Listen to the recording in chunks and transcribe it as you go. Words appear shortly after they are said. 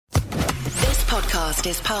podcast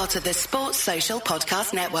is part of the Sports Social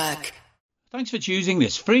Podcast Network. Thanks for choosing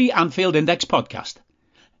this free Anfield Index podcast.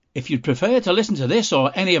 If you'd prefer to listen to this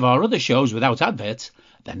or any of our other shows without adverts,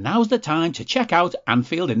 then now's the time to check out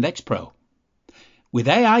Anfield Index Pro. With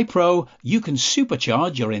AI Pro, you can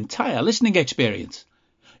supercharge your entire listening experience.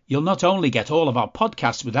 You'll not only get all of our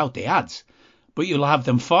podcasts without the ads, but you'll have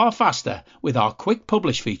them far faster with our quick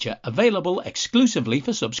publish feature available exclusively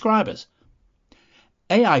for subscribers.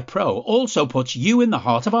 AI Pro also puts you in the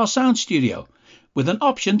heart of our sound studio, with an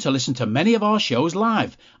option to listen to many of our shows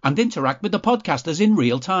live and interact with the podcasters in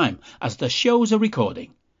real time as the shows are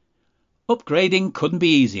recording. Upgrading couldn't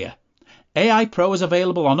be easier. AI Pro is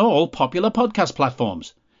available on all popular podcast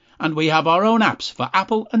platforms, and we have our own apps for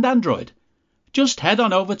Apple and Android. Just head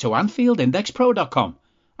on over to AnfieldIndexPro.com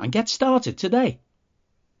and get started today.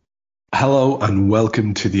 Hello and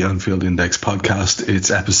welcome to the Anfield Index podcast.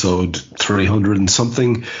 It's episode 300 and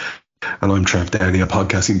something, and I'm Trev Downey. I'm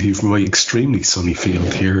podcasting to you from my extremely sunny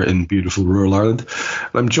field here in beautiful rural Ireland.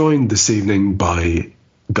 And I'm joined this evening by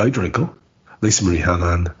Guy Drinkle, Lisa Marie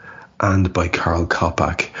Hannan, and by Carl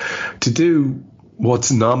Kopak to do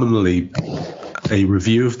what's nominally a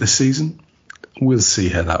review of the season. We'll see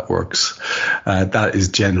how that works. That is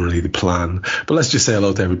generally the plan. But let's just say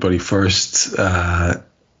hello to everybody first.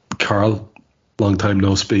 Carl, long time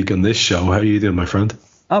no speak on this show. How are you doing, my friend?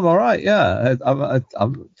 I'm all right. Yeah,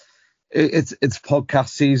 it's podcast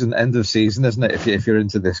season, end of season, isn't it? If you're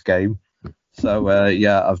into this game, so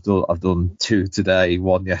I've done two today,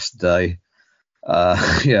 one yesterday. A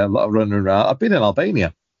lot of running around. I've been in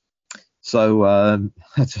Albania, so I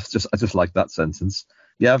just like that sentence.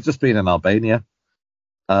 Yeah, I've just been in Albania.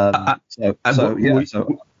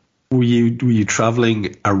 Were you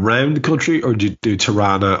traveling around the country, or did you do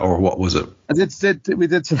Tirana, or what was it? We did. We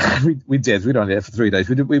were only there for 3 days.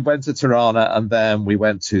 We went to Tirana, and then we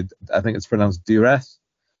went to, I think it's pronounced Durrës,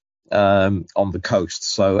 on the coast.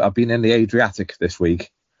 So I've been in the Adriatic this week.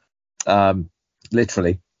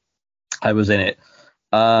 Literally, I was in it,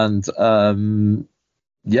 and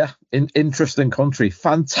interesting country.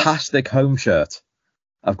 Fantastic home shirt,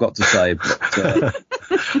 I've got to say. But,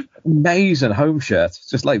 amazing home shirt,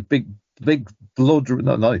 just like big not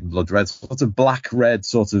even blood red, sort of black red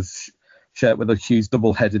sort of shirt with a huge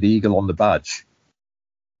double-headed eagle on the badge.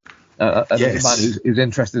 Yes. Man who's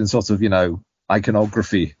interested in sort of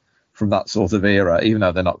iconography from that sort of era, even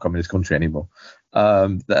though they're not communist country anymore.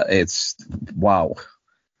 It's wow.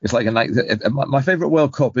 It's like my favourite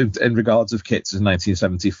World Cup in regards of kits is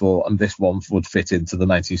 1974, and this one would fit into the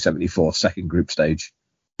 1974 second group stage.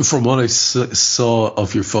 From what I saw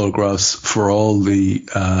of your photographs, for all the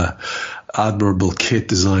admirable kit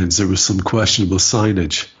designs, there was some questionable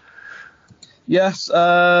signage. Yes,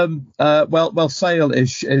 well, sale is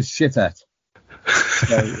shithead.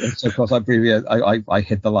 So of course, I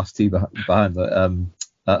hit the last tee behind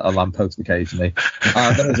a lamppost occasionally.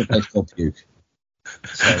 There is a place called Puke.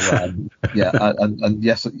 So and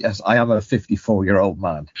yes, I am a 54-year-old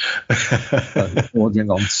man, bordering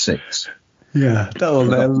on 6. Yeah,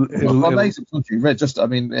 amazing country. Just,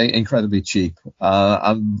 incredibly cheap,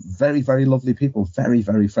 and very, very lovely people. Very,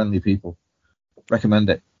 very friendly people. Recommend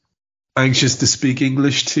it. Anxious to speak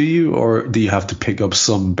English to you, or do you have to pick up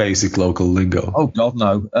some basic local lingo? Oh God,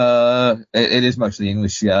 no. It is mostly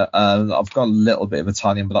English. Yeah, I've got a little bit of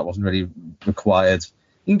Italian, but that wasn't really required.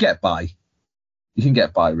 You can get by.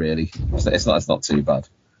 Really. It's not too bad.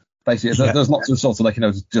 Basically, there's lots of sort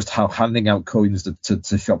of just how handing out coins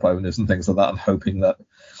to shop owners and things like that, and hoping that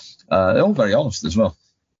they're all very honest as well.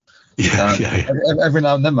 Every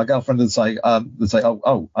now and then, my girlfriend would say,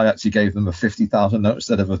 "Oh, I actually gave them a 50,000 note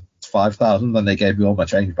instead of a 5,000." Then they gave me all my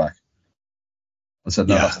change back. I said,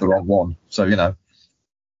 "No, that's the wrong one." So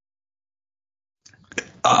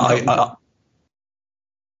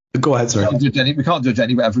go ahead, sorry. We can't judge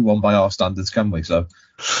everyone by our standards, can we? So.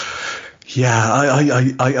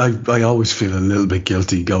 Yeah, I always feel a little bit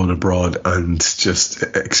guilty going abroad and just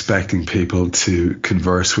expecting people to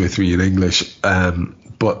converse with me in English.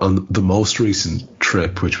 But on the most recent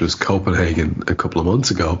trip, which was Copenhagen a couple of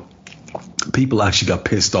months ago, people actually got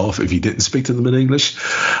pissed off if you didn't speak to them in English,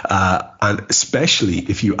 and especially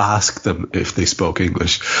if you asked them if they spoke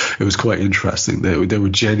English. It was quite interesting. They were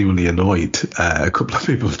genuinely annoyed. A couple of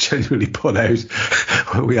people genuinely put out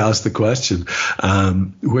when we asked the question,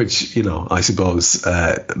 which, I suppose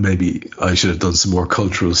maybe I should have done some more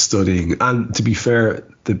cultural studying. And to be fair,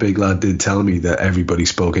 the big lad did tell me that everybody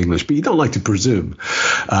spoke English, but you don't like to presume.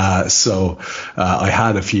 So I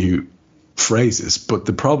had a few phrases, but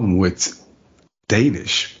the problem with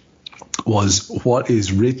Danish was what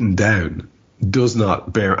is written down does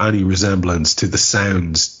not bear any resemblance to the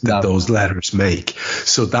sounds that those letters make.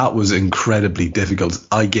 So that was incredibly difficult.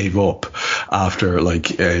 I gave up after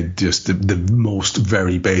just the most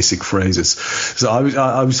very basic phrases. So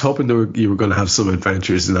I was hoping you were going to have some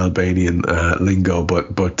adventures in Albanian lingo,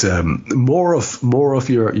 but more of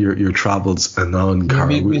your travels anon, Carl.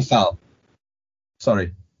 Mifal.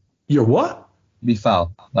 Sorry. Your what?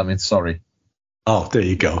 Mifal. That means sorry. Oh, there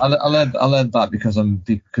you go. I learned that because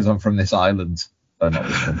I'm from this island, not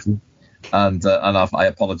this country, and I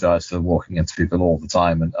apologise for walking into people all the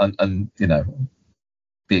time and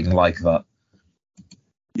being like that.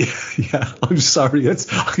 Yeah. I'm sorry. I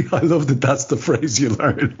love that. That's the phrase you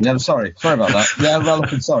learned. Yeah, I'm sorry. Sorry about that. Yeah, I'm well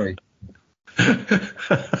up and sorry.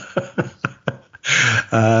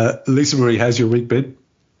 Lisa Marie, how's your week been?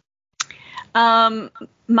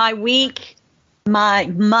 My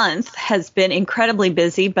month has been incredibly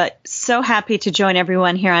busy, but so happy to join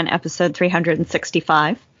everyone here on episode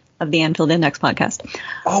 365 of the Anfield Index podcast.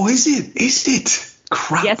 Oh, is it?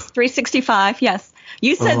 Crap. Yes, 365. Yes.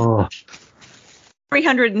 You said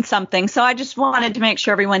 300 and something, so I just wanted to make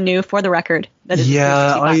sure everyone knew for the record that it's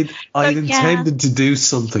 365. I intended to do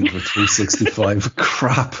something for 365.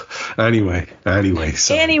 Crap. Anyway.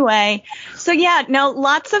 So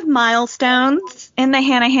lots of milestones in the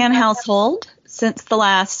Hanahan household since the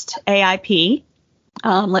last AIP.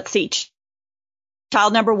 Let's see.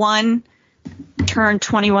 Child number 1 turned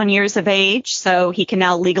 21 years of age, so he can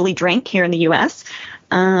now legally drink here in the U.S.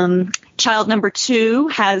 Child number 2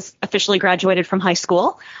 has officially graduated from high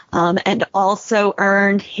school and also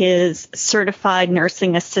earned his certified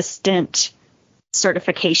nursing assistant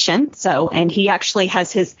certification. And he actually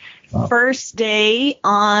has his first day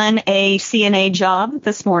on a CNA job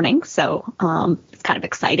this morning. So it's kind of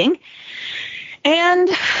exciting. And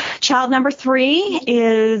child number 3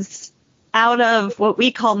 is out of what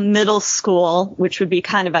we call middle school, which would be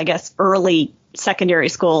kind of, I guess, early secondary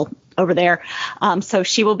school over there. So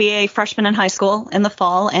she will be a freshman in high school in the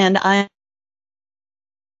fall, and I'm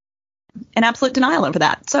in absolute denial over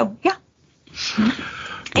that. So, yeah. Wow.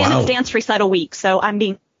 And it's dance recital week, so I'm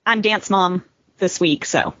dance mom this week.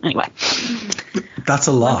 So, anyway. That's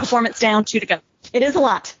a lot. 1 performance down, 2 to go. It is a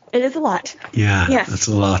lot. Yeah, yes. That's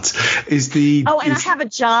a lot. I have a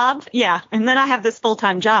job. Yeah, and then I have this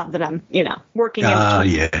full-time job that I'm, working in.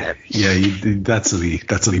 That's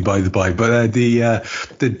only by the by. But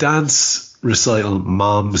the dance recital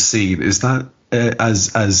mom scene, is that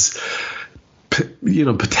as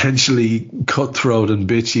potentially cutthroat and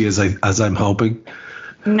bitchy as I'm hoping?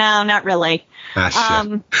 No, not really.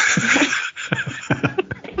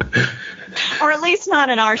 Or at least not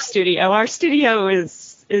in our studio. Our studio is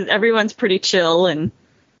everyone's pretty chill and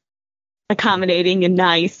accommodating and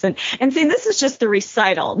nice. And see, this is just the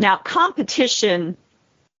recital. Now, competition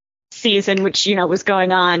season, which, was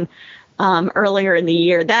going on earlier in the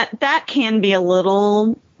year, that can be a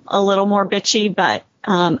little more bitchy, but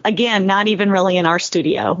again, not even really in our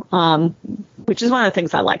studio, which is one of the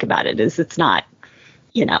things I like about it is it's not,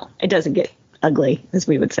 it doesn't get ugly, as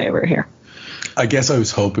we would say over here. I guess I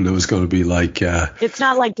was hoping it was going to be like... it's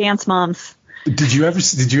not like Dance Moms. Did you ever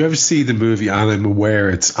see the movie, and I'm aware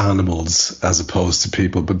it's animals as opposed to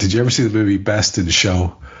people, but did you ever see the movie Best in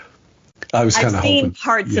Show? I was kind of hoping. I've seen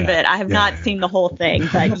parts of it. I have not seen the whole thing.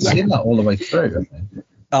 But I've seen that all the way through, I think.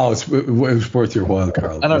 Oh, it was worth your while,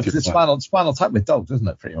 Carl. I know, it's Spinal Tap with dogs, isn't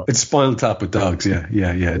it, pretty much? It's Spinal Tap with dogs, yeah.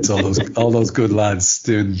 It's all those good lads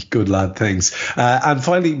doing good lad things. And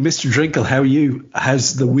finally, Mr. Drinkle, how are you?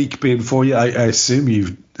 How's the week been for you? I assume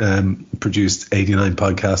you've produced 89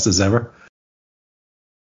 podcasts as ever.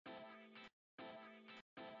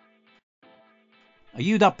 Are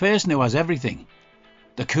you that person who has everything?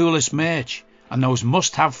 The coolest merch and those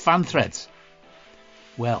must-have fan threads?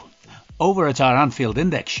 Well, over at our Anfield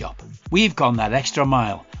Index shop, we've gone that extra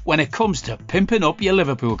mile when it comes to pimping up your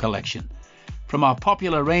Liverpool collection. From our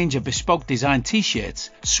popular range of bespoke design t-shirts,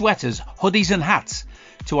 sweaters, hoodies and hats,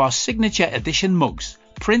 to our signature edition mugs,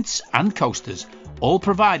 prints and coasters, all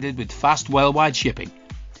provided with fast worldwide shipping.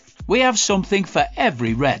 We have something for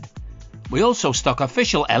every red. We also stock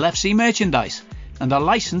official LFC merchandise and are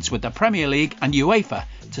licensed with the Premier League and UEFA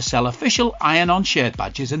to sell official iron-on shirt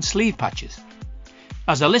badges and sleeve patches.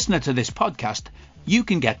 As a listener to this podcast, you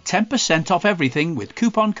can get 10% off everything with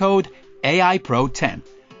coupon code AIPRO10.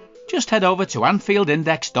 Just head over to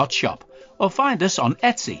AnfieldIndex.shop or find us on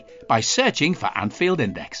Etsy by searching for Anfield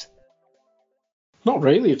Index. Not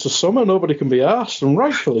really. It's a summer. Nobody can be asked, and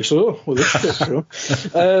rightfully so with this show.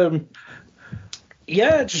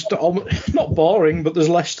 Yeah, just not boring, but there's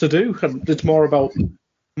less to do. It's more about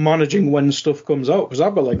managing when stuff comes out, because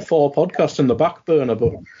I've got like 4 podcasts in the back burner,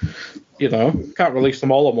 but can't release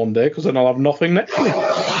them all on one day because then I'll have nothing next week.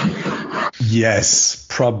 Yes,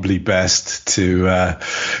 probably best to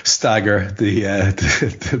stagger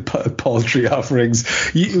the poultry offerings.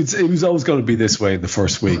 It was always going to be this way in the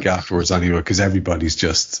first week afterwards anyway, because everybody's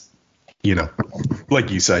just,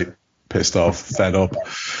 like you say, pissed off, fed up.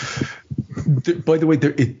 By the way,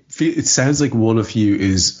 it sounds like one of you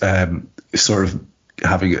is sort of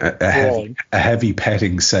having a heavy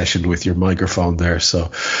petting session with your microphone there.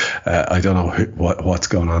 So I don't know what's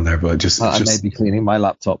going on there, but I may be cleaning my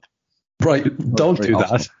laptop. Right, don't do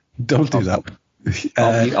that. Don't do that.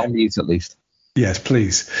 I'll mute at least. Yes,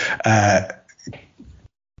 please.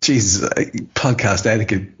 Jesus, podcast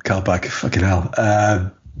etiquette, callback, fucking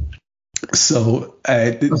hell. So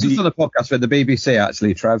this is on a podcast with the BBC,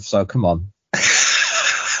 actually, Trev. So come on,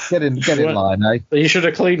 get in line, eh? You should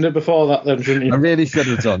have cleaned it before that, then, shouldn't you? I really should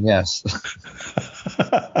have done. Yes.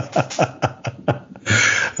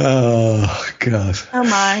 Oh God. Oh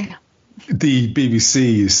my. The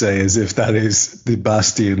BBC, you say, as if that is the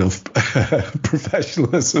bastion of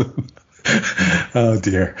professionalism. Oh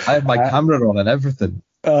dear. I have my camera on and everything.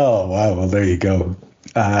 Oh wow! Well, there you go.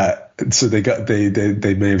 So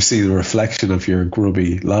they may have seen a reflection of your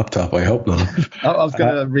grubby laptop. I hope not. I was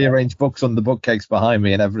going to rearrange books on the bookcase behind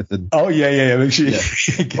me and everything. Oh yeah. Make sure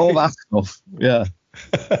all that stuff. Yeah.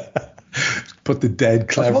 Put the dead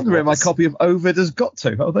clever. I was wondering where my copy of Ovid has got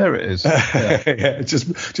to. Oh, there it is. Yeah, yeah,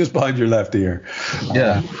 just behind your left ear.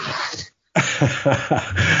 Yeah.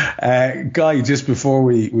 Guy, just before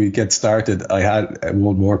we get started, I had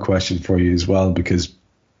one more question for you as well, because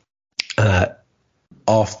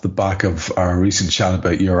off the back of our recent chat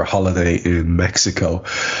about your holiday in Mexico,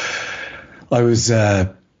 I was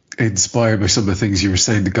inspired by some of the things you were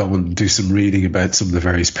saying to go and do some reading about some of the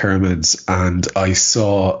various pyramids, and I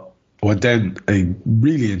went down a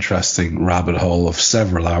really interesting rabbit hole of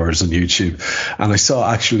several hours on YouTube, and I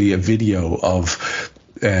saw actually a video of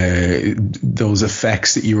those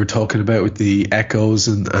effects that you were talking about with the echoes,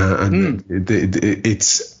 and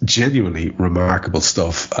it's genuinely remarkable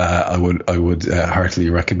stuff. I would heartily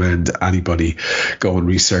recommend anybody go and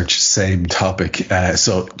research same topic.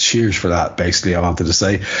 So cheers for that, basically, I wanted to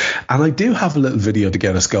say. And I do have a little video to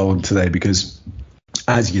get us going today, because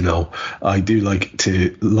as you know, I do like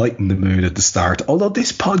to lighten the mood at the start, although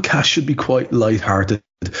this podcast should be quite lighthearted,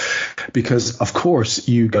 because of course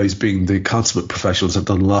you guys, being the consummate professionals, have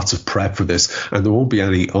done lots of prep for this, and there won't be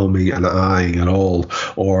any umming and ahhing at all,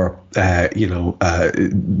 or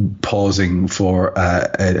pausing for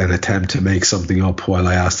an attempt to make something up while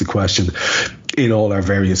I ask the question in all our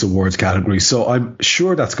various awards categories. So I'm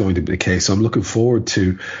sure that's going to be the case. So I'm looking forward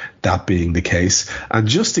to that being the case. And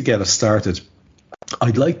just to get us started,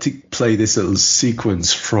 I'd like to play this little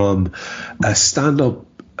sequence from a stand-up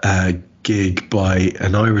gig by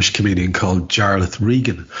an Irish comedian called Jarlath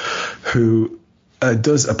Regan, who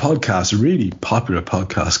does a podcast, a really popular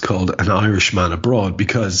podcast called An Irishman Abroad,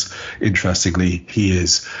 because, interestingly, he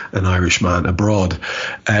is an Irishman abroad.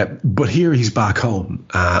 But here he's back home,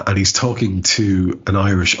 and he's talking to an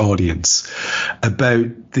Irish audience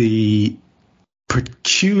about the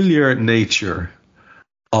peculiar nature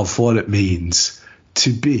of what it means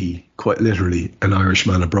to be, quite literally, an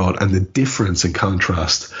Irishman abroad, and the difference and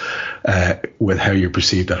contrast with how you're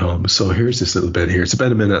perceived at home. So here's this little bit here. It's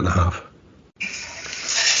about a minute and a half.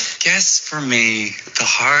 Guess for me, the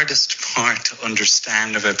hardest part to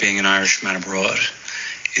understand about being an Irishman abroad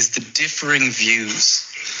is the differing views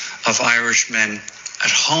of Irishmen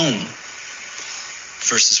at home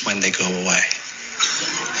versus when they go away.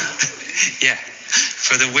 Yeah,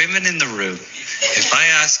 for the women in the room, if I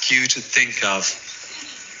ask you to think of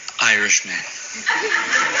Irishmen,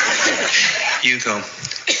 you go,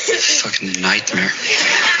 fucking nightmare.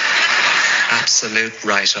 Absolute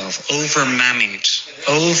write-off. Over-mammied.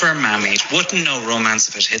 Wouldn't know romance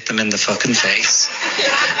if it hit them in the fucking face.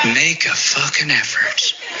 Make a fucking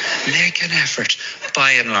effort. Make an effort,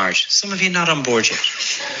 by and large. Some of you not on board yet.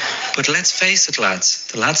 But let's face it, lads.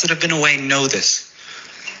 The lads that have been away know this.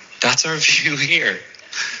 That's our view here.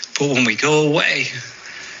 But when we go away,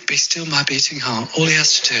 be still my beating heart. All he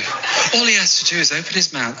has to do is open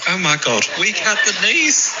his mouth. Oh my God, weak at the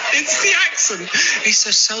knees. It's the accent. He's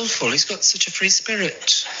so soulful. He's got such a free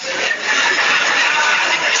spirit.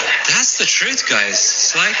 That's the truth,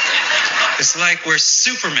 guys. It's like we're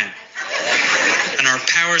Supermen, and our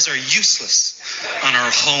powers are useless on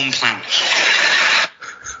our home planet.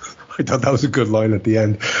 I thought that was a good line at the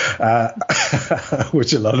end,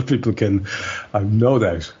 which a lot of people can, I've no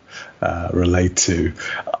doubt, relate to.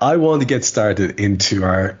 I want to get started into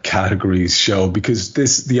our categories show, because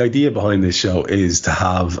the idea behind this show is to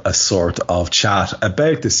have a sort of chat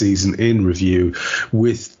about the season in review,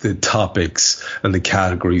 with the topics and the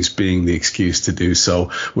categories being the excuse to do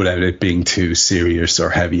so without it being too serious or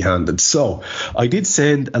heavy-handed. So I did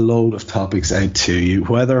send a load of topics out to you.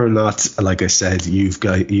 Whether or not, like I said, you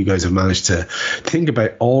guys have managed to think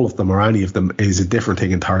about all of them or any of them is a different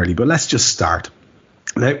thing entirely, but let's just start.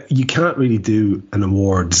 Now, you can't really do an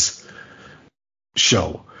awards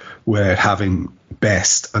show without having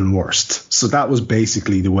best and worst. So that was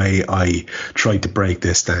basically the way I tried to break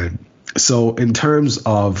this down. So in terms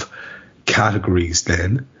of categories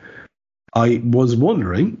then, I was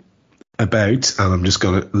wondering about, and I'm just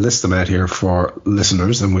going to list them out here for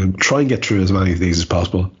listeners, and we'll try and get through as many of these as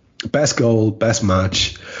possible. Best goal, best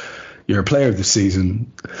match, your player of the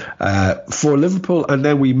season for Liverpool, and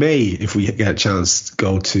then we may, if we get a chance,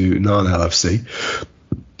 go to non-LFC.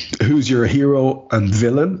 Who's your hero and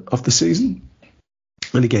villain of the season?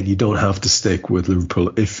 And again, you don't have to stick with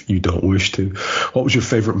Liverpool if you don't wish to. What was your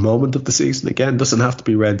favourite moment of the season? Again, doesn't have to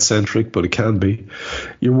be red-centric, but it can be.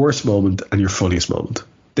 Your worst moment and your funniest moment.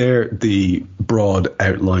 They're the broad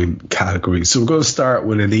outline categories. So we're going to start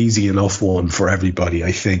with an easy enough one for everybody,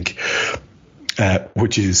 I think,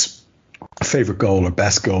 which is favourite goal or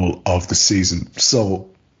best goal of the season. So,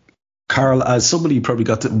 Carl, as somebody who probably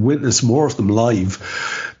got to witness more of them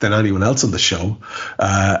live than anyone else on the show,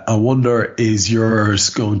 I wonder, is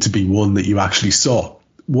yours going to be one that you actually saw?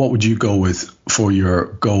 What would you go with for your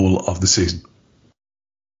goal of the season?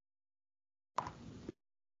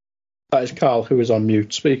 That is Carl, who is on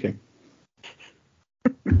mute, speaking.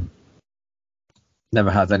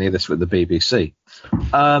 Never had any of this with the BBC.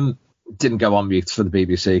 Didn't go on mute for the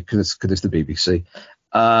BBC because it's the BBC.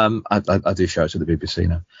 I do shows for the BBC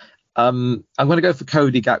now. I'm going to go for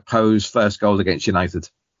Cody Gakpo's first goal against United,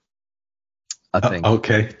 I think.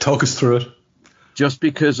 Okay, talk us through it. Just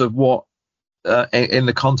because of what, in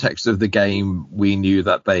the context of the game, we knew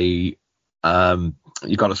that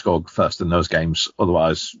you got to score first in those games,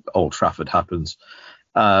 otherwise Old Trafford happens.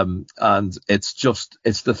 And it's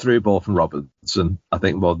the through ball from Robertson, I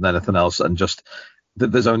think, more than anything else, and just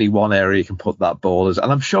there's only one area you can put that ball as, and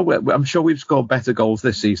I'm sure we've scored better goals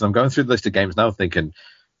this season. I'm going through the list of games now thinking,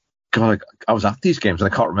 God, I was at these games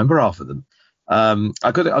and I can't remember half of them. I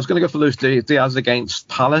was going to go for Luis Diaz against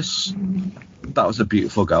Palace. That was a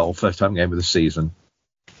beautiful goal, first home game of the season.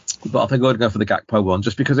 But I think I'm going to go for the Gakpo one,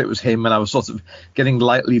 just because it was him and I was sort of getting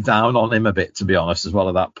lightly down on him a bit, to be honest, as well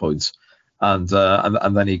at that point. And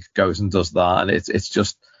then he goes and does that, and it's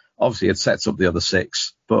just, obviously it sets up the other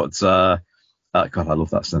six, but God, I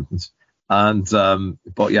love that sentence. And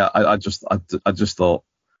but yeah, I just thought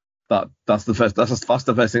that's the first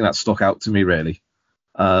thing that stuck out to me, really,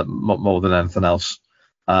 more than anything else.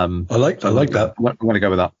 I like that. I'm going to go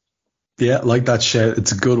with that. Yeah, like that shout.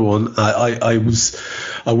 It's a good one. I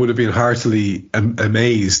would have been heartily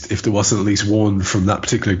amazed if there wasn't at least one from that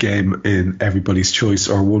particular game in everybody's choice,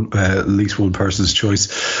 or at least one person's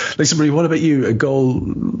choice. Lisa Marie, what about you? A goal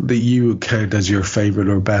that you count as your favourite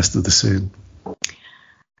or best of the season?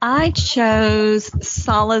 I chose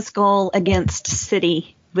Salah's goal against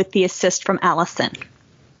City with the assist from Alisson,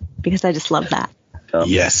 because I just love that.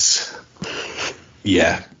 Yes.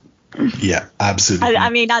 Yeah, absolutely. I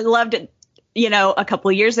mean, I loved it, a couple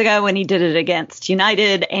of years ago when he did it against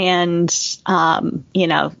United. And,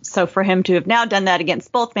 so for him to have now done that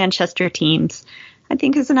against both Manchester teams, I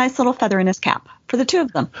think is a nice little feather in his cap for the two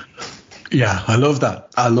of them. Yeah, I love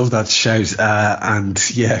that shout. And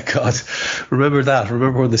yeah, God, remember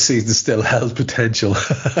when the season still held potential.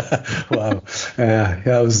 Wow. Yeah,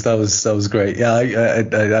 that was great. Yeah,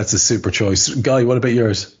 that's a super choice. Guy, what about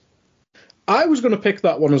yours? I was going to pick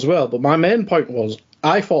that one as well, but my main point was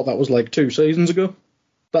I thought that was like 2 seasons ago.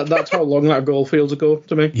 That's how long that goal feels ago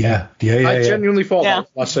to me. Yeah. I genuinely thought that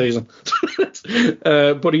was last season.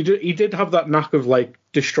 But he did have that knack of like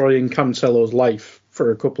destroying Cancelo's life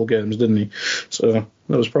for a couple games, didn't he? So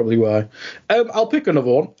that was probably why. I'll pick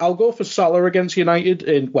another one. I'll go for Salah against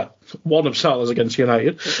United. One of Salah's against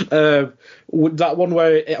United. With that one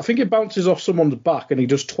where I think it bounces off someone's back and he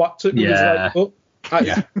just twats it with his right foot.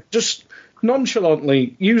 Just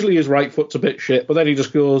nonchalantly, usually his right foot's a bit shit, but then he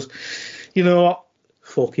just goes, you know what,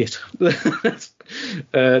 fuck it.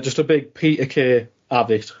 Just a big Peter Kay have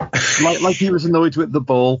it. Like he was annoyed with the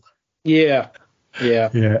ball. Yeah,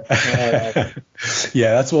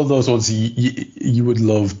 that's one of those ones you would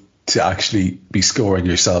love to actually be scoring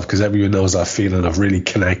yourself, because everyone knows that feeling of really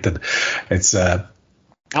connecting.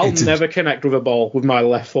 I'll never connect with a ball with my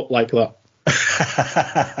left foot like that.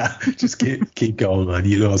 Just keep going, man.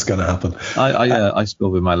 You know what's going to happen. I score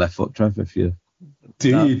with my left foot, Trev. If you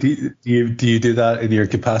do you do that in your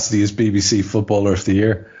capacity as BBC Footballer of the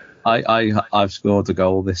Year? I've scored a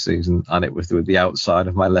goal this season, and it was with the outside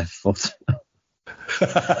of my left foot.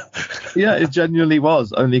 Yeah, it genuinely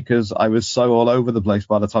was, only because I was so all over the place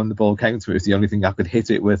by the time the ball came to me. It was the only thing I could hit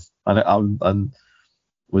it with, and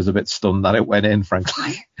was a bit stunned that it went in,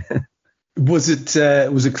 frankly. Was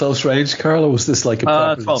it close range, Carl, or was this like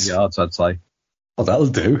a 12 yards, I'd say. Oh, that'll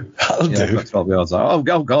do. That'll do. 12 yards. Oh,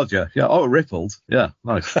 God, yeah. Yeah, oh, it rippled. Yeah,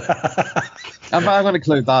 nice. I'm going to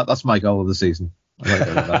include that. That's my goal of the season.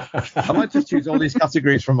 I might just choose all these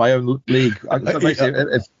categories from my own league.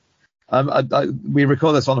 We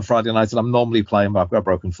record this on a Friday night, and I'm normally playing, but I've got a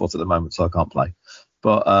broken foot at the moment, so I can't play.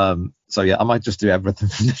 But so yeah, I might just do everything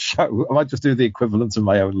from the show. I might just do the equivalent of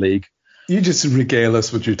my own league. You just regale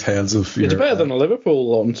us with your tales of. It's better than a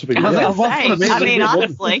Liverpool one, to be honest. Honestly,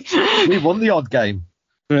 we won the odd game.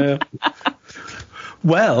 Yeah.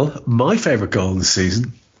 Well, my favourite goal this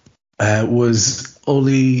season was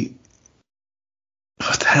only,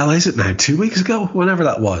 what the hell is it now? 2 weeks ago, whenever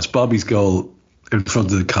that was. Bobby's goal in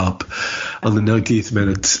front of the Cop on the 90th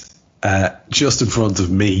minute, just in front of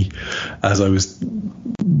me, as I was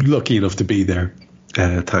lucky enough to be there,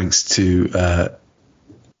 thanks to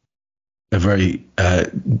a very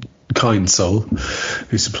kind soul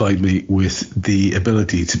who supplied me with the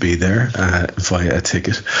ability to be there via a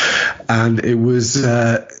ticket. And it was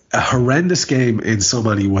a horrendous game in so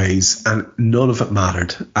many ways, and none of it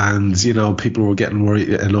mattered. And, you know, people were getting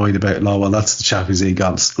annoyed about, oh, well, that's the Champions League,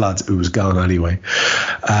 lads, it was gone anyway.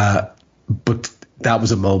 But that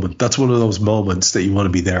was a moment. That's one of those moments that you want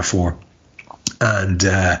to be there for. And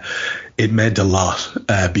it meant a lot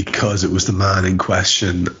because it was the man in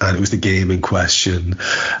question, and it was the game in question,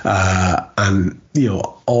 and you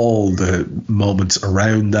know, all the moments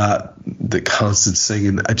around that, the constant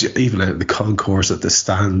singing, even at the concourse at the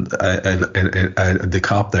stand and the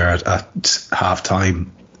Cop there at half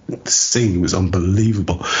time, the singing was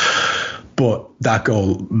unbelievable. But that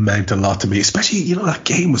goal meant a lot to me, especially, you know, that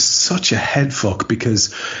game was such a head fuck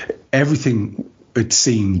because everything, it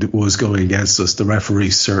seemed, was going against us. The referee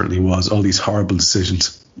certainly was. All these horrible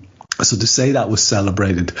decisions. So to say that was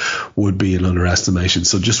celebrated would be an underestimation.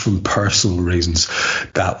 So just from personal reasons,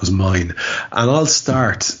 that was mine. And I'll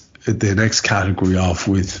start the next category off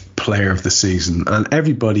with player of the season. And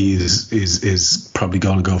everybody is probably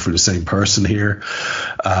going to go for the same person here.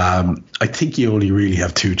 I think you only really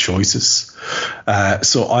have two choices.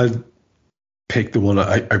 So I'll pick the one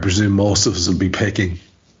I presume most of us will be picking.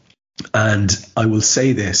 And I will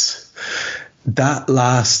say this, that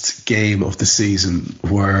last game of the season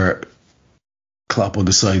where Klopp will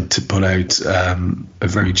decide to put out a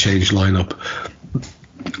very changed lineup,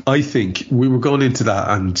 I think we were going into that,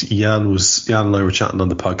 and Jan and I were chatting on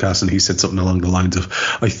the podcast, and he said something along the lines of,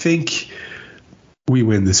 I think we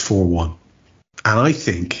win this 4-1. And I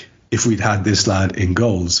think if we'd had this lad in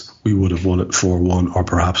goals, we would have won it 4-1 or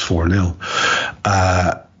perhaps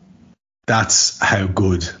 4-0. That's how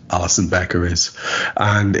good Alisson Becker is.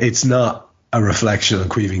 And it's not a reflection on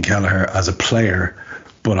Caoimhín Kelleher as a player,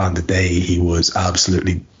 but on the day he was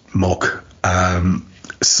absolutely muck.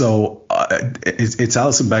 So it's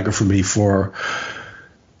Alisson Becker for me for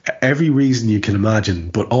every reason you can imagine,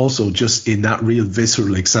 but also just in that real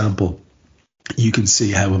visceral example, you can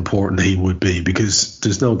see how important he would be, because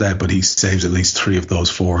there's no doubt but he saves at least 3 of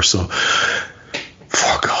those 4. So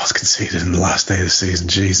 4 goals conceded in the last day of the season.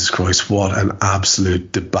 Jesus Christ, what an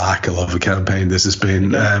absolute debacle of a campaign this has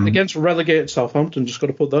been. Against relegated Southampton, just got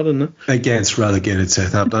to put that in there. Against relegated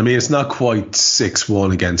Southampton. I mean, it's not quite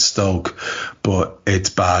 6-1 against Stoke, but it's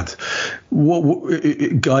bad.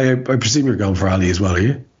 Guy, I presume you're going for Ali as well, are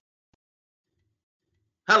you?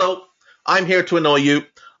 Hello, I'm here to annoy you.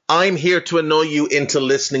 I'm here to annoy you into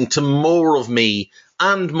listening to more of me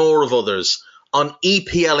and more of others on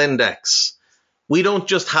EPL Index. We don't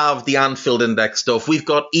just have the Anfield Index stuff. We've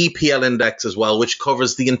got EPL Index as well, which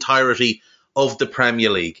covers the entirety of the Premier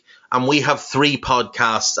League. And we have 3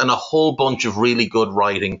 podcasts and a whole bunch of really good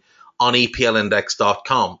writing on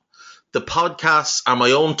EPLindex.com. The podcasts are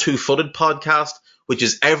my own Two-Footed podcast, which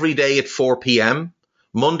is every day at 4 p.m,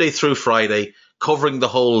 Monday through Friday, covering the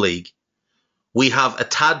whole league. We have A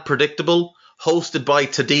Tad Predictable, hosted by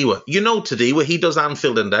Tadiwa. You know Tadiwa, he does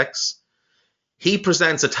Anfield Index. He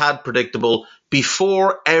presents A Tad Predictable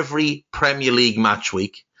before every Premier League match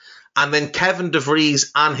week. And then Kevin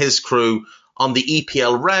DeVries and his crew on the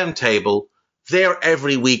EPL Roundtable, they're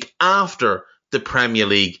every week after the Premier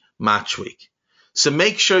League match week. So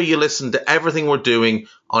make sure you listen to everything we're doing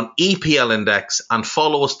on EPL Index and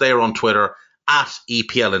follow us there on Twitter at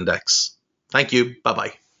EPL Index. Thank you.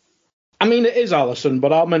 Bye-bye. I mean, it is Alisson,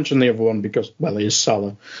 but I'll mention the other one because, well, it is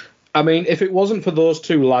Salah. I mean, if it wasn't for those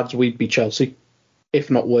two lads, we'd be Chelsea,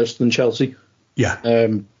 if not worse than Chelsea. Yeah.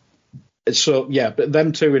 So, yeah, but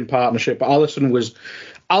them two in partnership. But Alisson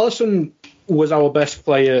was our best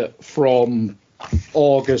player from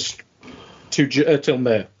August to till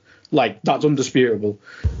May. Like, that's undisputable.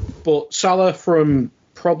 But Salah from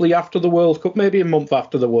probably after the World Cup, maybe a month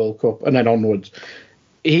after the World Cup, and then onwards,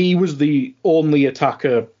 he was the only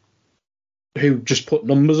attacker who just put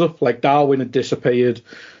numbers up. Like, Darwin had disappeared.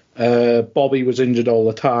 Bobby was injured all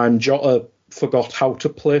the time. Jota forgot how to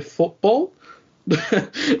play football. Diaz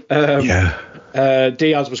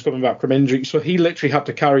was coming back from injury, so he literally had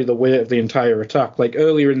to carry the weight of the entire attack. Like,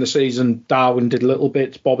 earlier in the season, Darwin did little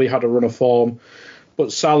bits. Bobby had a run of form.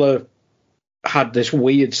 But Salah had this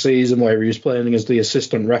weird season where he was playing as the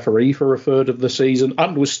assistant referee for a third of the season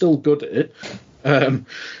and was still good at it.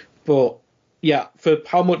 But, yeah, for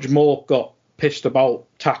how much Mo got pissed about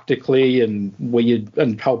tactically and weird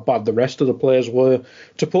and how bad the rest of the players were,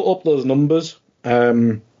 to put up those numbers, I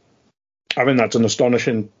think that's an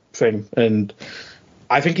astonishing thing. And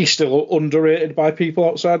I think he's still underrated by people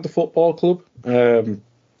outside the football club. But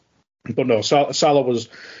no, Salah was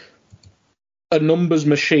a numbers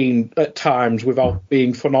machine at times without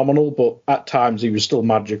being phenomenal, but at times he was still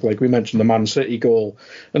magic. Like we mentioned the Man City goal,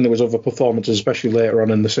 and there was other performances, especially later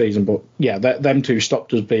on in the season. But yeah, them two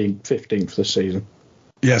stopped us being 15th this season.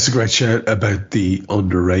 Yeah, it's a great shout about the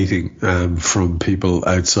underrating from people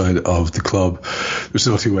outside of the club. There's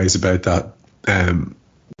no two ways about that.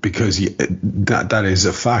 Because that is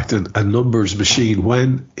a fact, and a numbers machine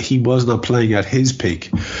when he was not playing at his peak,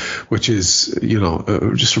 which is,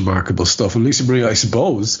 just remarkable stuff. And Lisa Marie, I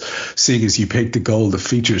suppose, seeing as you picked the goal that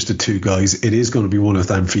features the two guys, it is going to be one of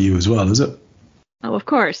them for you as well, is it? Oh, of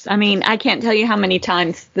course. I mean, I can't tell you how many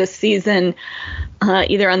times this season,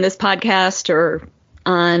 either on this podcast or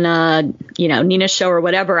on, Nina's show or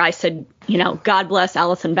whatever, I said, God bless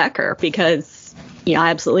Alisson Becker, because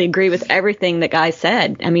I absolutely agree with everything that Guy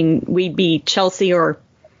said. I mean, we'd be Chelsea or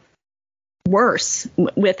worse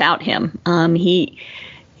without him. He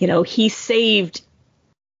saved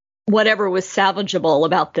whatever was salvageable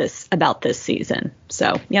about this season.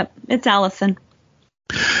 So, yep, it's Alisson.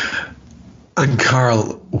 And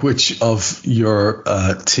Carl, which of your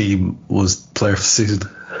team was player of the season?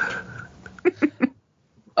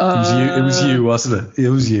 It was you, wasn't it? It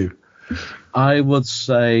was you. I would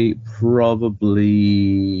say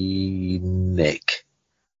probably Nick,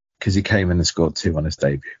 because he came in and scored 2 on his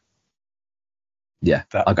debut. Yeah,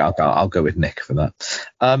 I'll go with Nick for that.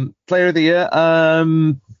 Player of the year,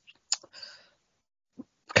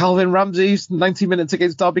 Calvin Ramsey's 90 minutes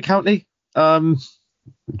against Derby County. Do you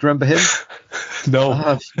remember him? No.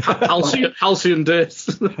 Halcyon days.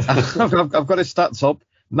 I've got his stats up.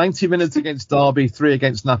 90 minutes against Derby, 3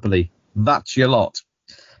 against Napoli. That's your lot.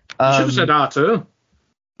 You should have said R2.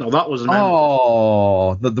 No, that wasn't him.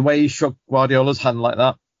 Oh, the way he shook Guardiola's hand like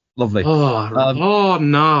that. Lovely. Oh,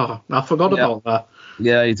 no. I forgot about that.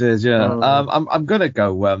 Yeah, he did, yeah. I'm going to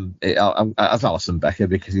go as Alisson Becker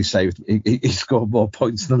because he scored more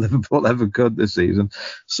points than Liverpool ever could this season.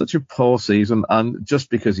 Such a poor season, and just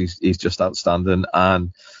because he's just outstanding,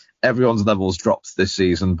 and everyone's levels dropped this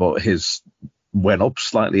season, but his went up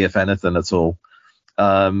slightly, if anything at all.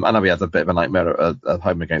 I know he had a bit of a nightmare at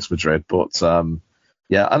home against Madrid, but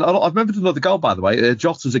yeah. And I remembered another goal, by the way.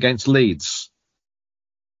 Jota's against Leeds.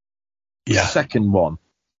 Yeah. Second one,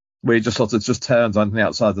 where he just turns on the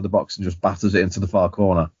outside of the box and just batters it into the far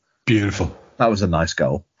corner. Beautiful. That was a nice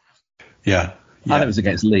goal. Yeah. And it was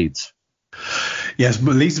against Leeds. Yes,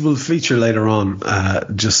 but Leeds will feature later on.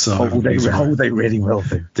 Just so they really will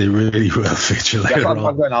do. They really will feature later on.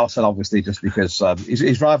 I'm going Alisson, obviously, just because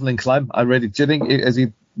he's rivaling Clem. Do you think is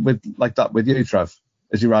he with you, Trev?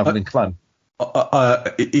 Is he rivaling Clem?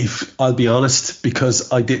 If I'll be honest,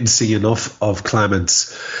 because I didn't see enough of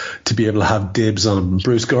Clements to be able to have dibs on him.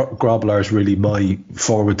 Bruce Grobbelaar is really my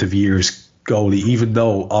formative years goalie, even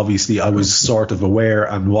though obviously I was sort of aware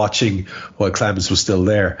and watching while Clements was still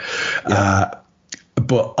there. Yeah.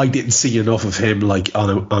 But I didn't see enough of him like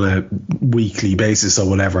on a weekly basis or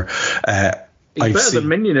whatever. He's better than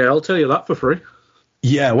Minion, I'll tell you that for free.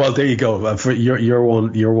 Yeah, well, there you go. For your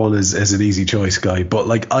one is an easy choice, Guy. But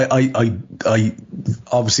like I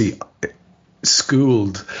obviously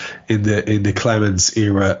schooled in the Clemens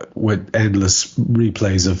era with endless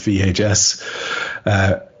replays of VHS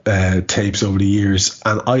tapes over the years,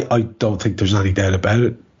 and I don't think there's any doubt about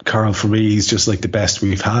it. Carl, for me, he's just like the best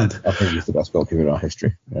we've had. I think he's the best goalkeeper in our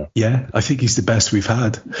history. Yeah, I think he's the best we've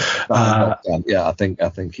had. I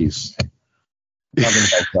think he's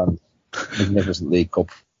Bogdan, magnificent League Cup.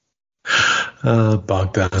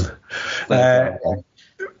 Bogdan.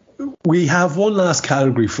 We have one last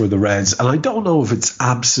category for the Reds, and I don't know if it's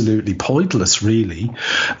absolutely pointless, really,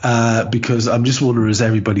 because I'm just wondering, is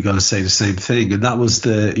everybody going to say the same thing? And that was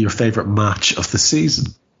your favourite match of the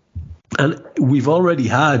season. And we've already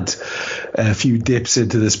had a few dips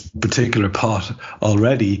into this particular pot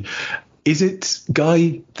already. Is it,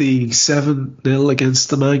 Guy, the 7-0 against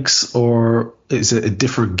the Manx, or is it a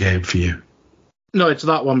different game for you? No, it's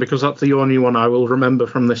that one, because that's the only one I will remember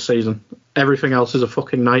from this season. Everything else is a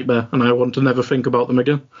fucking nightmare, and I want to never think about them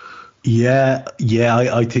again. Yeah,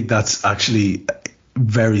 I think that's actually a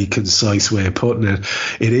very concise way of putting it.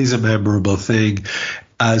 It is a memorable thing.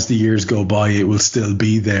 As the years go by, it will still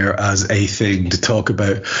be there as a thing to talk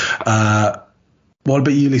about. What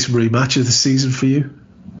about you, Lisa Marie? Match of the season for you?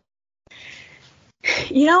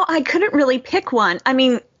 I couldn't really pick one. I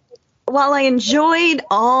mean, while I enjoyed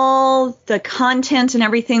all the content and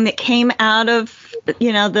everything that came out of, the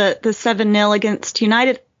 7-0 against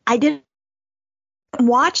United, I didn't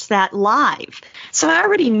watch that live. So I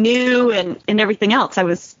already knew and everything else. I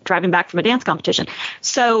was driving back from a dance competition.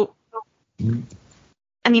 So,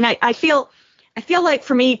 I mean, I feel like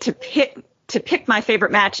for me to pick my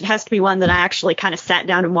favorite match, it has to be one that I actually kind of sat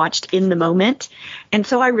down and watched in the moment. And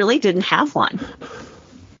so I really didn't have one.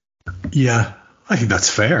 Yeah, I think that's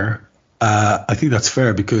fair. I think that's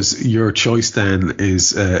fair, because your choice then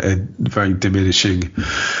is a very diminishing.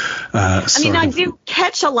 I mean, I do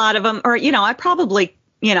catch a lot of them, or, I probably,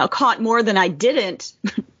 caught more than I didn't,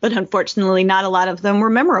 but unfortunately not a lot of them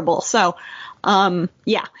were memorable. So,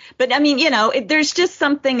 yeah. But I mean, there's just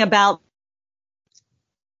something about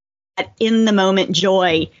that in the moment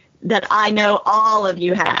joy that I know all of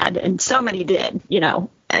you had, and so many did, in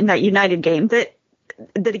that United game that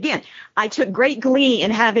again, I took great glee in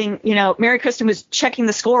having, Mary Kristen was checking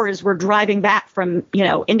the score as we're driving back from,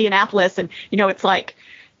 Indianapolis. And, it's like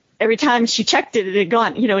every time she checked it, it had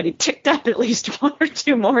gone, it had ticked up at least one or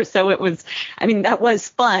two more. So it was, that was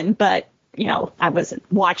fun, but, I wasn't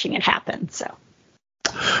watching it happen. So.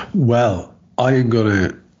 Well, I am going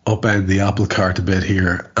to upend the apple cart a bit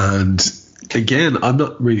here, and again, I'm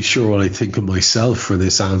not really sure what I think of myself for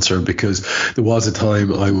this answer, because there was a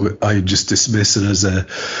time I just dismiss it as a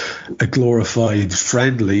glorified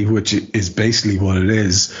friendly, which is basically what it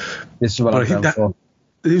is. This is what but I think that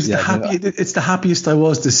it's the happiest I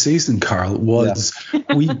was this season, Carl, was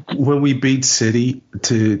when we beat City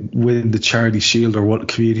to win the Charity Shield, or what,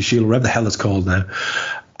 Community Shield, whatever the hell it's called now.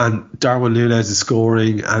 And Darwin Núñez is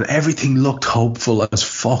scoring, and everything looked hopeful as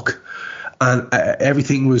fuck. And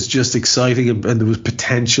everything was just exciting, and there was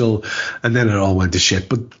potential, and then it all went to shit.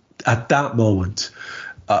 But at that moment,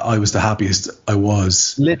 I was the happiest I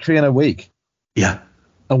was. Literally in a week. Yeah.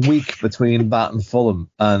 A week between that and Fulham,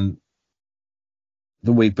 and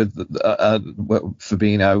the week with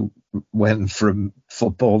Fabinho went from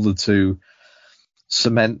footballer to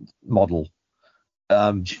cement model. I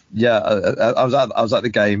was at the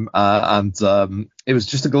game, and it was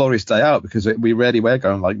just a glorious day out, because we really were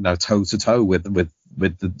going toe to toe with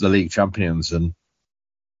the league champions, and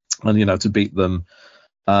to beat them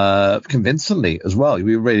convincingly as well.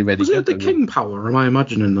 We were really, really was good. Was it the King Power? Am I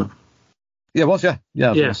imagining that? Yeah, it was. Yeah,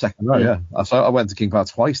 the second row. Yeah. So I went to King Power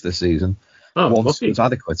twice this season. Once was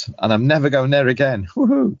adequate, and I'm never going there again.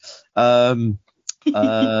 Woohoo!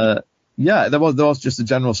 Yeah, there was just a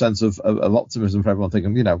general sense of optimism for everyone,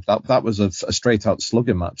 thinking, that was a straight out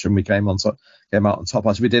slugging match, and we came out on top,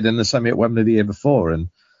 as we did in the semi at Wembley the year before, and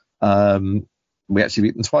we actually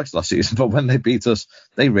beat them twice last season. But when they beat us,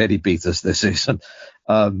 they really beat us this season.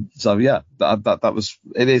 So yeah, that was,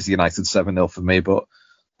 it is United 7-0 for me, but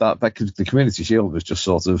that the Community Shield was just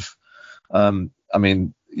sort of,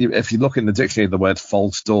 if you look in the dictionary of the word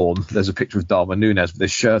false dawn, there's a picture of Darwin Núñez with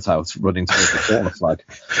his shirt out running towards the corner flag.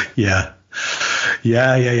 Yeah.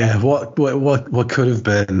 What could have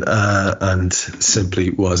been and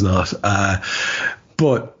simply was not.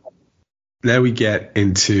 But now we get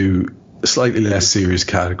into slightly less serious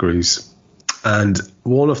categories. And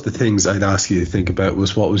one of the things I'd ask you to think about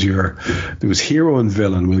was there was hero and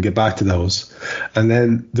villain. We'll get back to those. And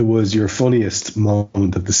then there was your funniest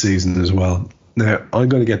moment of the season as well. Now, I'm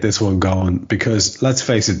going to get this one going, because let's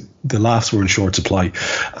face it, the laughs were in short supply,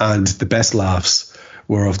 and the best laughs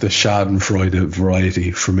were of the Schadenfreude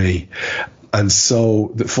variety for me. And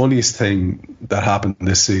so the funniest thing that happened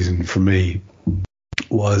this season for me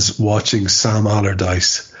was watching Sam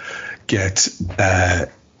Allardyce get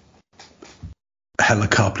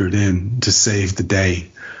helicoptered in to save the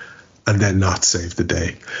day and then not save the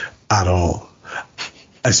day at all.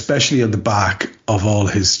 Especially on the back of all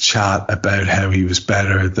his chat about how he was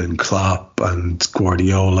better than Klopp and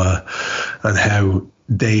Guardiola and how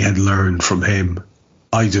they had learned from him.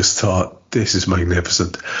 I just thought, this is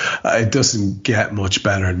magnificent. It doesn't get much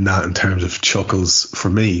better than that in terms of chuckles for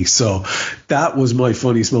me. So that was my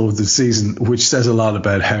funniest moment of the season, which says a lot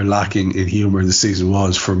about how lacking in humour the season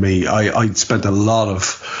was for me. I spent a lot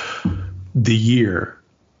of the year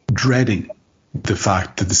dreading the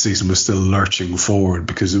fact that the season was still lurching forward,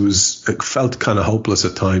 because it felt kind of hopeless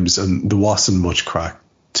at times and there wasn't much crack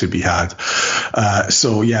to be had.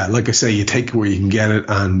 So yeah, like I say, you take it where you can get it,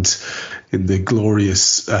 and in the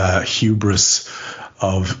glorious hubris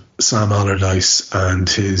of Sam Allardyce and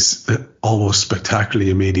his almost spectacularly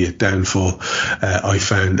immediate downfall, I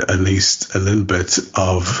found at least a little bit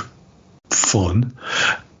of fun.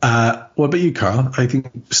 What about you, Carl?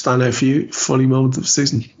 Anything stand out for you? Funny moment of the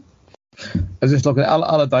season? I was just looking at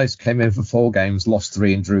Allardyce came in for 4 games, lost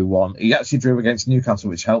 3 and drew 1. He actually drew against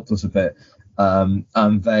Newcastle, which helped us a bit.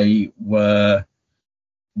 And they were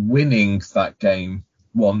winning that game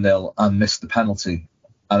 1-0 and missed the penalty.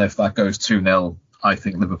 And if that goes 2-0, I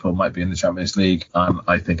think Liverpool might be in the Champions League.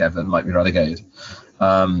 I think Everton might be relegated.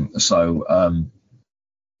 So I'm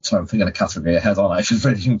thinking a category ahead on. I should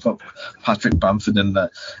really put Patrick Bamford in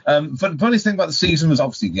there. But the funniest thing about the season was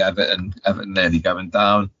obviously the Everton nearly going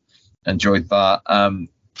down. Enjoyed that. I'm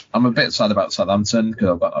a bit sad about Southampton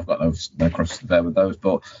because I've got no cross to bear with those.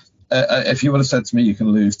 But if you would have said to me you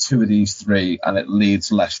can lose 2 of these 3 and it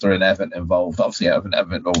leads Leicester and Everton involved, obviously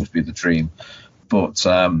Everton will always be the dream. But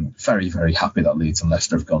very, very happy that Leeds and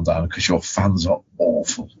Leicester have gone down because your fans are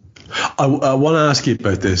awful. I want to ask you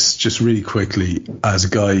about this just really quickly, as a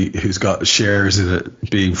guy who's got shares in it,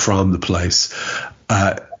 being from the place.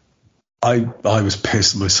 I was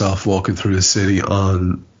pissed myself walking through the city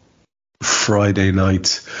on Friday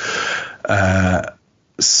night,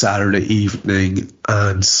 Saturday evening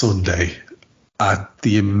and Sunday at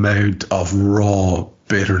the amount of raw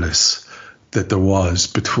bitterness that there was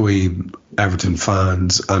between Everton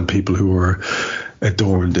fans and people who were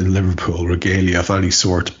adorned in Liverpool regalia of any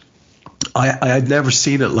sort. I had never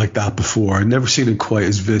seen it like that before. I'd never seen it quite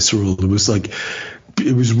as visceral. It was like,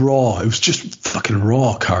 it was raw. It was just fucking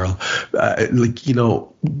raw, Carl.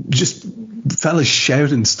 Just fellas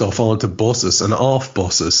shouting stuff onto buses and off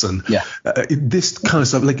buses, and this kind of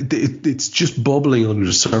stuff. Like it's just bubbling under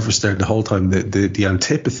the surface there the whole time. The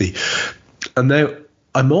antipathy. And now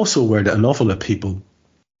I'm also aware that an awful lot of people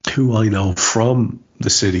who I know from the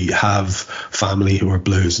city have family who are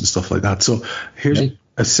Blues and stuff like that. So here's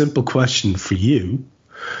a simple question for you.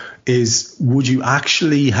 Is, would you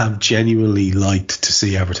actually have genuinely liked to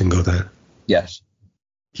see Everton go down? Yes.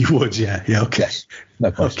 You would, yeah, okay. Yes,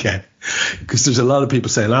 no question. Okay. Because there's a lot of people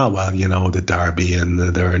saying, the derby and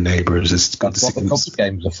their neighbours. That's what the cup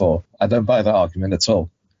games are for. I don't buy that argument at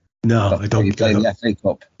all. No, I don't. You play the FA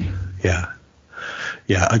Cup.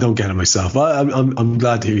 Yeah, I don't get it myself. I'm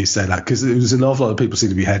glad to hear you say that, because there was an awful lot of people seem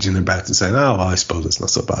to be hedging their bets and saying, I suppose it's not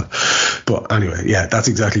so bad. But anyway, yeah, that's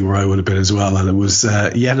exactly where I would have been as well. And it was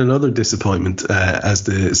yet another disappointment as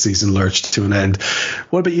the season lurched to an end.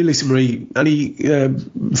 What about you, Lisa Marie? Any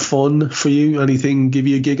fun for you? Anything give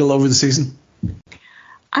you a giggle over the season?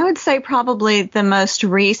 I would say probably the most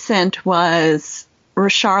recent was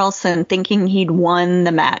Richarlison thinking he'd won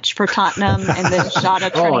the match for Tottenham and then Jota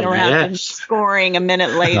turning around and scoring a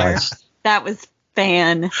minute later. Nice. That was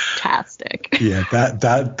fantastic. Yeah,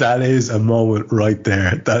 that is a moment right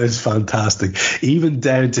there. That is fantastic. Even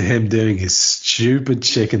down to him doing his stupid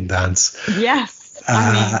chicken dance. Yes.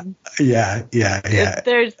 Yeah.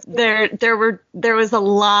 There was a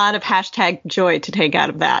lot of hashtag joy to take out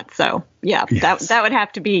of that. So yeah, yes. that would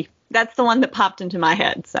have to be, that's the one that popped into my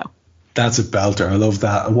head. So. That's a belter. I love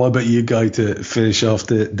that. And what about you, Guy, to finish off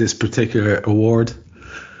this particular award?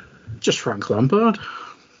 Just Frank Lampard.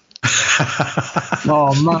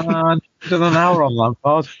 Oh, man. Did an hour on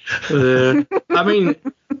Lampard. I mean,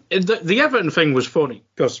 the Everton thing was funny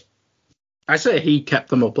because I say he kept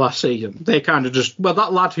them up last season. They kind of just,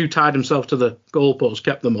 that lad who tied himself to the goalpost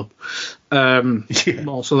kept them up.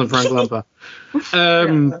 More so than Frank Lampard.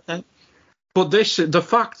 But the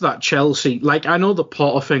fact that Chelsea, I know the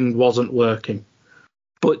Potter thing wasn't working,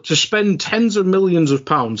 but to spend tens of millions of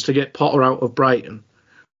pounds to get Potter out of Brighton,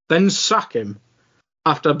 then sack him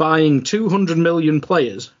after buying 200 million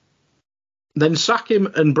players, then sack him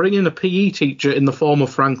and bring in a PE teacher in the form of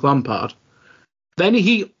Frank Lampard, then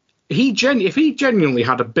if he genuinely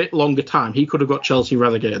had a bit longer time, he could have got Chelsea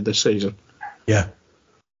relegated this season. Yeah.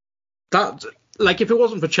 That like, if it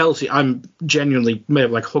wasn't for Chelsea, I'm genuinely may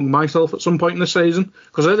have like hung myself at some point in the season,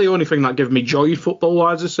 because they're the only thing that give me joy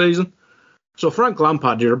football-wise this season. So Frank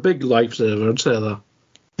Lampard, you're a big lifesaver, I'd say that.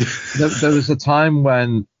 There was a time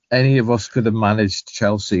when any of us could have managed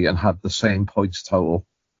Chelsea and had the same points total.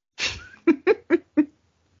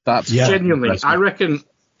 That's genuinely, impressive. I reckon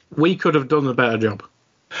we could have done a better job,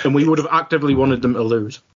 and we would have actively wanted them to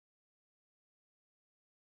lose.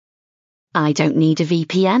 I don't need a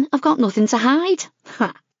VPN. I've got nothing to hide.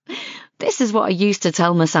 This is what I used to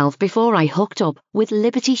tell myself before I hooked up with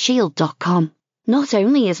LibertyShield.com. Not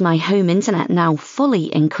only is my home internet now fully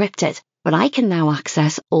encrypted, but I can now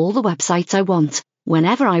access all the websites I want,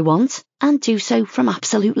 whenever I want, and do so from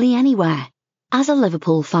absolutely anywhere. As a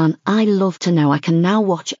Liverpool fan, I love to know I can now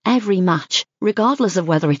watch every match, regardless of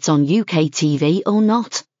whether it's on UK TV or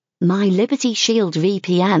not. My Liberty Shield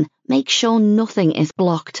VPN makes sure nothing is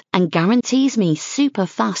blocked and guarantees me super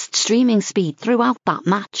fast streaming speed throughout that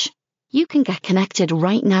match. You can get connected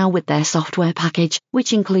right now with their software package,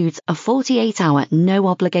 which includes a 48-hour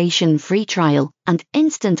no-obligation free trial and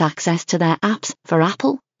instant access to their apps for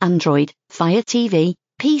Apple, Android, Fire TV,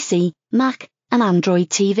 PC, Mac and Android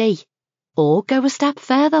TV. Or go a step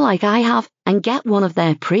further like I have and get one of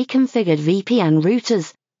their pre-configured VPN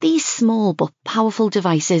routers. These small but powerful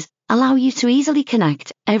devices allow you to easily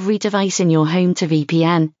connect every device in your home to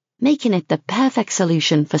VPN, making it the perfect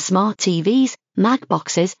solution for smart TVs, Mac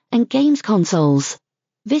boxes and games consoles.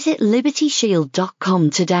 Visit LibertyShield.com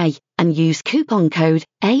today and use coupon code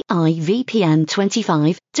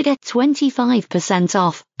AIVPN25 to get 25%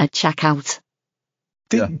 off at checkout.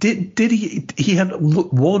 Did he had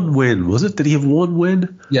one win, was it? Did he have one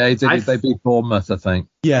win? Yeah, he did. They beat Bournemouth, I think.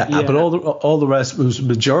 Yeah, but all the rest was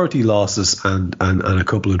majority losses and a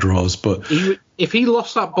couple of draws. But if he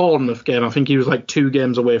lost that Bournemouth game, I think he was like 2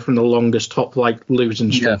 games away from the longest top flight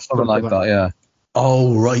losing streak. Yeah, something like that. Yeah.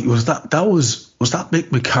 Oh right, was that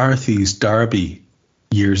Mick McCarthy's derby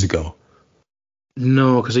years ago?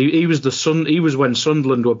 No, because he was he was when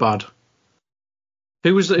Sunderland were bad.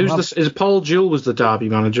 Is Paul Jewell was the Derby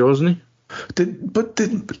manager, wasn't he? Did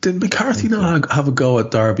McCarthy not have a go at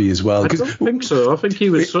Derby as well? I don't think so. I think he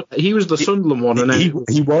was the Sunderland one, and he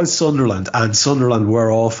was Sunderland, and Sunderland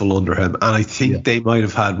were awful under him. And I think they might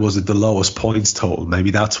have had, was it the lowest points total? Maybe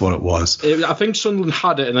that's what it was. I think Sunderland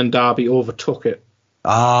had it, and then Derby overtook it.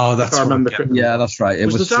 Oh, that's I remember. Yeah, that's right. It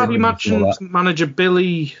was the Derby manager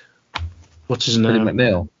Billy? What's his name? Billy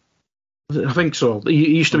McNeil. I think so.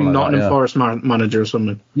 He used to be Nottingham Forest manager or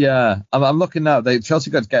something. Yeah, I'm looking now. Chelsea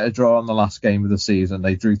got to get a draw on the last game of the season.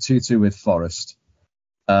 They drew 2-2 with Forest.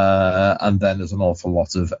 And then there's an awful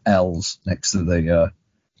lot of L's next to the...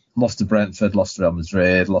 lost to Brentford, lost to Real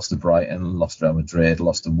Madrid, lost to Brighton, lost to Real Madrid,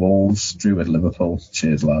 lost to Wolves, drew with Liverpool.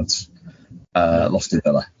 Cheers, lads. Lost to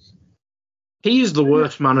Villa. He is the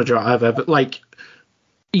worst manager I've ever... Like,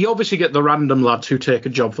 you obviously get the random lads who take a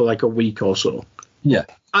job for like a week or so. Yeah.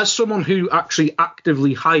 As someone who actually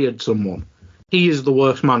actively hired someone, he is the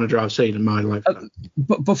worst manager I've seen in my life.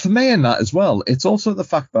 But for me in that as well, it's also the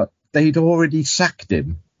fact that they'd already sacked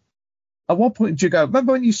him. At what point did you go,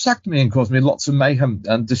 remember when you sacked me and caused me lots of mayhem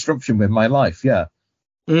and disruption with my life? Yeah.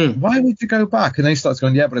 Why would you go back? And then he starts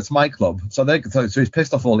going, yeah, but it's my club. So he's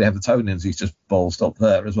pissed off all the Evertonians. He's just ballsed up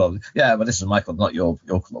there as well. Yeah, but this is my club, not your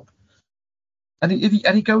club. And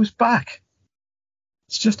he goes back.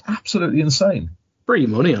 It's just absolutely insane. Free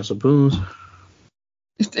money, I suppose.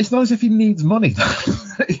 It's not as if he needs money.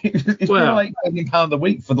 He's been like £20 a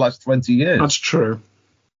week for the last 20 years. That's true.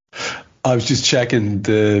 I was just checking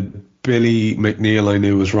the Billy McNeil. I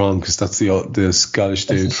knew was wrong because that's the Scottish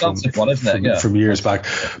dude from years back.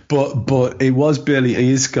 But it was Billy.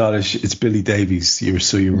 He is Scottish. It's Billy Davies. You were in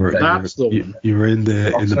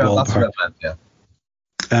the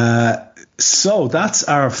ballpark. So that's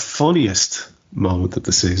our funniest moment of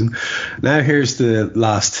the season. Now here's the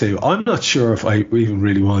last two. I'm not sure if I even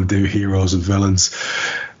really want to do heroes and villains.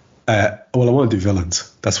 I want to do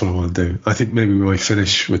villains. That's what I want to do. I think maybe we might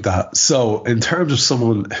finish with that. So in terms of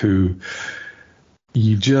someone who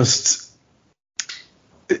you just...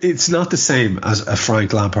 It's not the same as a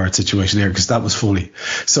Frank Lampard situation here because that was funny.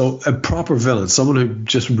 So a proper villain, someone who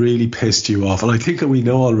just really pissed you off. And I think that we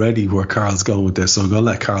know already where Carl's going with this. So I'm going to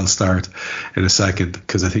let Carl start in a second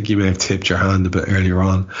because I think you may have tipped your hand a bit earlier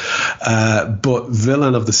on. But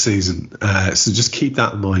villain of the season. So just keep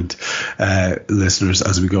that in mind, listeners,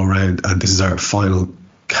 as we go around. And this is our final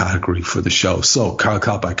category for the show. So Carl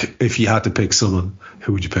Kopak, if you had to pick someone,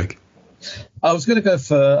 who would you pick? I was going to go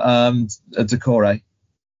for Decore.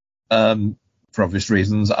 For obvious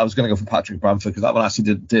reasons. I was going to go for Patrick Bamford because that one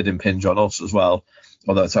actually did impinge on us as well.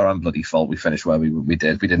 Although it's our own bloody fault we finished where we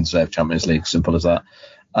did. We didn't deserve Champions League, simple as that.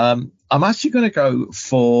 I'm actually going to go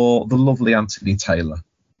for the lovely Anthony Taylor.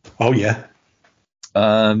 Oh, yeah.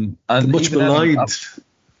 And much maligned.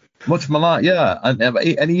 Much maligned, yeah.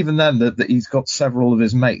 And even then, that he's got several of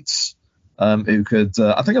his mates who could...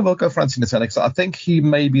 I think I will go for Anthony Taylor, because I think he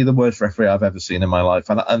may be the worst referee I've ever seen in my life.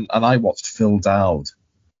 And I watched Phil Dowd.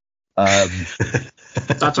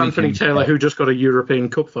 That's Anthony Taylor, who just got a European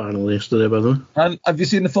Cup final yesterday, by the way. And have you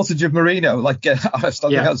seen the footage of Mourinho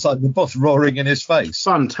standing outside the bus, roaring in his face?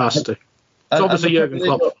 Fantastic. It's obviously Jurgen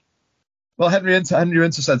Klopp. Well, Henry Inter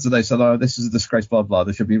said today, "Oh, this is a disgrace, blah blah.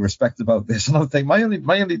 There should be respect about this." And I think my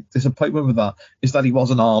only disappointment with that is that he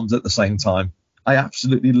wasn't armed at the same time. I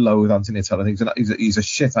absolutely loathe Anthony Taylor. I think he's a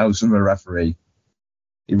shithouse of a referee.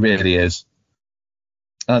 He really is.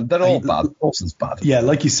 They're all bad. Paulson's bad. Yeah,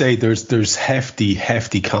 like you say, there's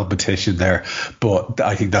hefty competition there, but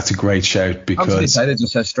I think that's a great shout because Anthony Taylor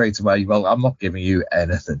just said straight away, "Well, I'm not giving you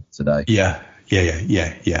anything today." Yeah.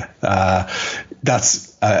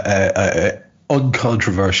 That's a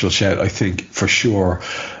uncontroversial shout, I think, for sure.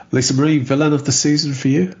 Lisa Marie, villain of the season for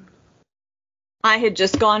you? I had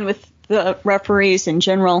just gone with the referees in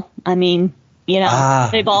general. I mean,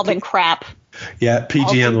 they've all been crap. Yeah,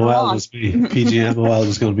 PGMOL was me. PGMOL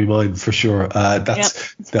was going to be mine for sure.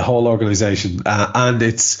 That's the whole organisation and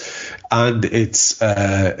its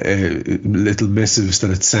little missives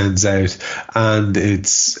that it sends out, and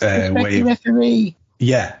its way of referee.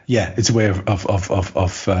 Yeah, it's a way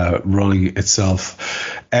of running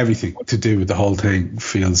itself. Everything to do with the whole thing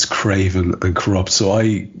feels craven and corrupt. So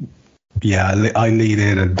I lean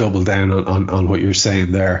in and double down on what you're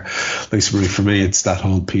saying there, Lisa Marie. For me, it's that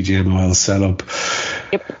whole PGMOL setup.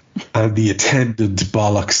 Yep. And the attendant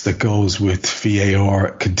bollocks that goes with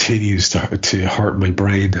VAR continues to hurt my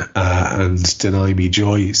brain and deny me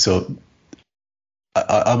joy. So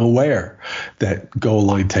I'm aware that goal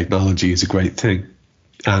line technology is a great thing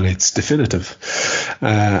and it's definitive.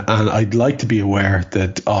 And I'd like to be aware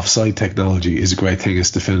that offside technology is a great thing,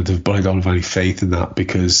 it's definitive, but I don't have any faith in that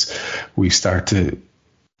because we start to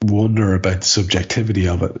wonder about the subjectivity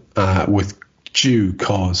of it with due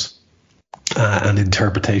cause. And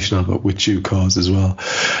interpretation of it with due cause as well.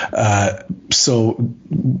 So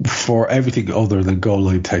for everything other than goal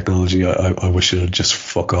line technology, I wish it would just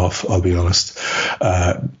fuck off, I'll be honest,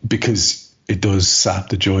 because it does sap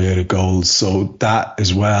the joy out of goals. So that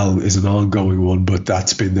as well is an ongoing one, but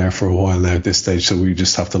that's been there for a while now at this stage, so we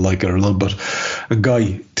just have to like it or not. But, and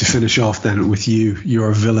Guy, to finish off then with you,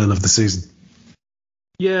 your villain of the season.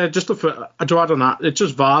 Yeah, just to add on that, it's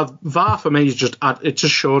just VAR. VAR for me is it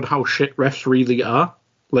just showed how shit refs really are.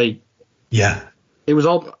 Like, yeah, it was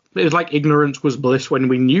like ignorance was bliss when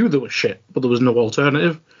we knew there was shit, but there was no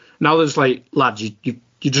alternative. Now there's like, lads, you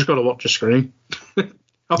just got to watch the screen.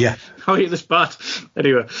 How are you this bad?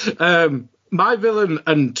 Anyway, my villain,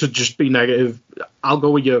 and to just be negative, I'll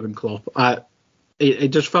go with Jurgen Klopp. It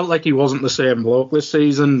just felt like he wasn't the same bloke this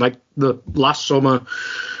season. Like the last summer.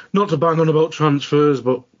 Not to bang on about transfers,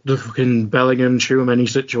 but the fucking Bellingham, Tchouaméni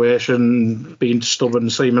situation, being stubborn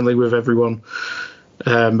seemingly with everyone,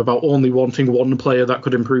 about only wanting one player that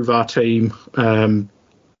could improve our team. Then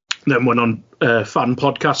went on a fan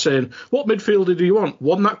podcast saying, "What midfielder do you want?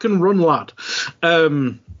 One that can run, lad.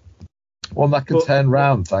 One that can turn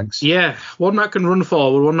round, thanks." Yeah, one that can run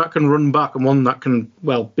forward, one that can run back, and one that can,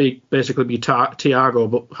 basically be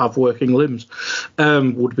Thiago but have working limbs.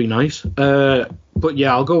 Would be nice. But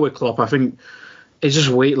yeah, I'll go with Klopp. I think it's just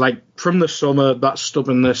from the summer, that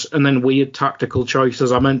stubbornness, and then weird tactical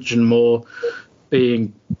choices. I mentioned more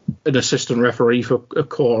being an assistant referee for a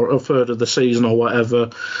third of the season or whatever.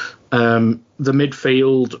 The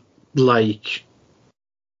midfield,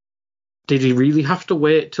 did he really have to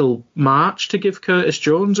wait till March to give Curtis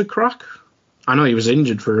Jones a crack? I know he was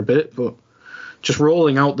injured for a bit, but just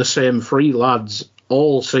rolling out the same three lads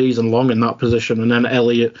all season long in that position, and then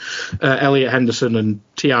Elliot Henderson and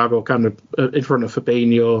Thiago kind of in front of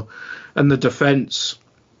Fabinho, and the defence.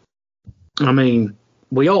 I mean,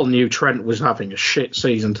 we all knew Trent was having a shit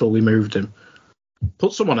season until we moved him.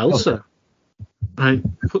 Put someone else there. Right?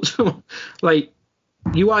 Put someone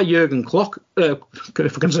you are Jurgen Klopp. If I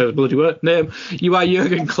can say the bloody word name, you are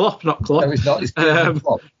Jurgen Klopp, not Klopp. No, he's not. He's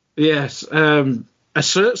Klopp. Yes.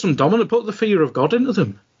 Assert some dominance. Put the fear of God into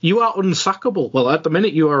them. You are unsackable. Well, at the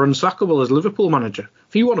minute, you are unsackable as Liverpool manager.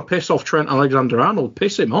 If you want to piss off Trent Alexander-Arnold,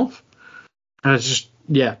 piss him off. And it's just,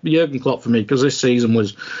 Jurgen Klopp for me, because this season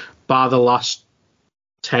was, bar the last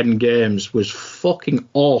 10 games, was fucking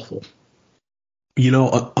awful.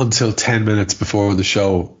 Until 10 minutes before the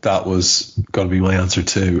show, that was going to be my answer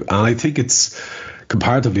too. And I think it's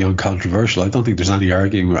comparatively uncontroversial. I don't think there's any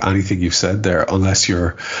arguing with anything you've said there, unless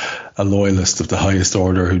you're a loyalist of the highest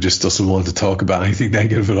order who just doesn't want to talk about anything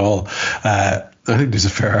negative at all. I think there's a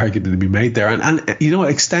fair argument to be made there. And it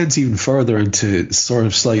extends even further into sort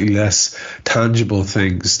of slightly less tangible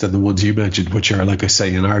things than the ones you mentioned, which are, like I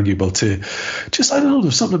say, inarguable to just, I don't know,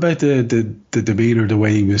 there's something about the demeanour, the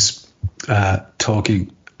way he was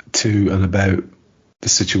talking to and about the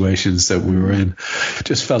situations that we were in,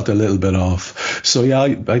 just felt a little bit off. So yeah,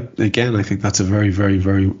 I think that's a very, very,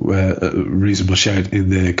 very reasonable shout in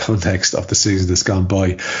the context of the season that's gone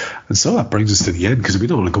by. And so that brings us to the end, because we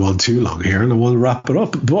don't want to go on too long here and I want to wrap it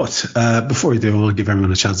up. But before we do, I want to give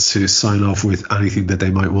everyone a chance to sign off with anything that they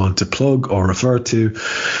might want to plug or refer to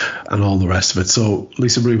and all the rest of it. So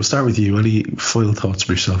Lisa Marie, we'll start with you. Any final thoughts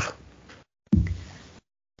for yourself?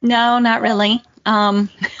 No, not really.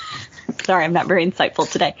 Sorry, I'm not very insightful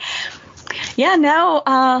today. Yeah,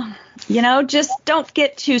 no, just don't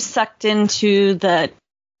get too sucked into the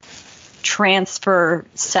transfer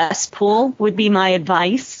cesspool would be my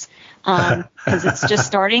advice, because it's just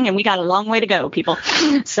starting and we got a long way to go, people.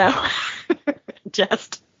 So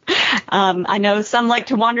I know some like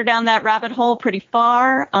to wander down that rabbit hole pretty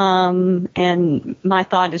far. And my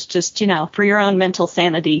thought is just, for your own mental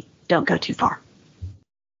sanity, don't go too far.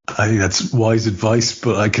 I think that's wise advice,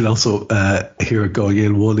 but I can also hear it going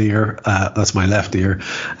in one ear, that's my left ear,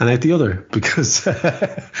 and out the other, because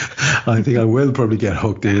I think I will probably get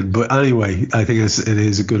hooked in. But anyway, I think it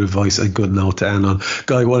is a good advice and good note to end on.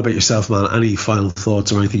 Guy, what about yourself, man? Any final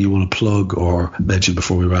thoughts or anything you want to plug or mention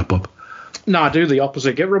before we wrap up? No, do the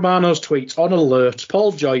opposite. Get Romano's tweets on alert.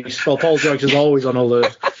 Paul Joyce is always on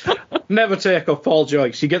alert. Never take off Paul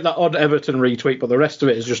Joyce. You get that odd Everton retweet, but the rest of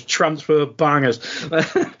it is just transfer bangers.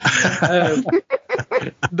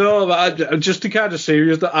 No, but just to kind of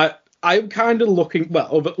serious, that I'm kind of looking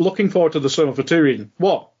forward to the summer for two reasons.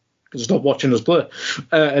 One, because I stopped watching us play,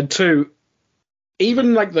 and two,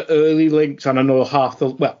 even like the early links, and I know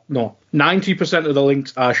 90% of the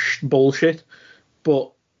links are bullshit,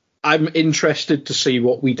 but I'm interested to see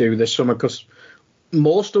what we do this summer, because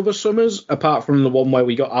most of the summers, apart from the one where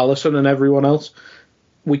we got Alisson and everyone else,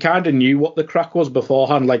 we kind of knew what the crack was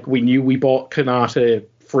beforehand. Like, we knew we bought Kanate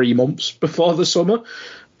 3 months before the summer,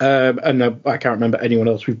 and I can't remember anyone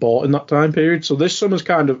else we bought in that time period. So this summer's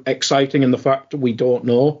kind of exciting in the fact that we don't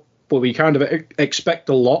know, but we kind of expect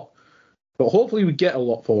a lot, but hopefully we get a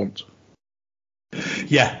lot for once.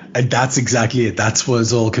 Yeah, and that's exactly it. That's what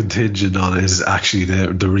it's all contingent on, is actually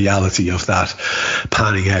the reality of that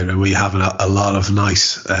panning out, and we have a lot of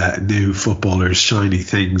nice new footballers, shiny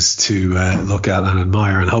things to look at and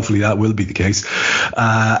admire, and hopefully that will be the case.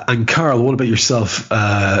 And Carl, what about yourself?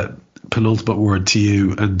 Penultimate word to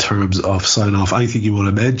you in terms of sign off. Anything you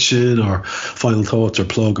want to mention, or final thoughts or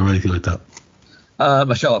plug or anything like that?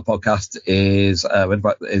 My Charlotte podcast is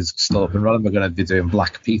still up and running. We're going to be doing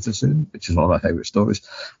Black Peter soon, which is one of my favourite stories.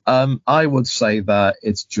 I would say that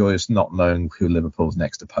it's joyous not knowing who Liverpool's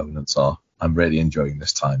next opponents are. I'm really enjoying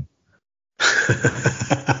this time.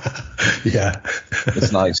 Yeah.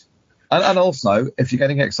 It's nice. And also, if you're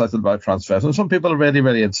getting excited about transfers, and some people are really,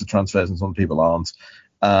 really into transfers and some people aren't,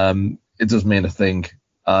 it does mean a thing,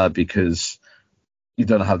 because you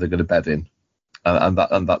don't know how they're going to bed in. And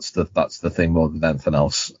that's the thing more than anything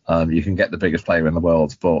else. You can get the biggest player in the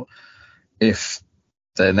world, but if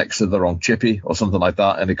they're next to the wrong chippy or something like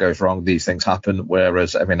that and it goes wrong, these things happen.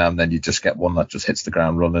 Whereas every now and then you just get one that just hits the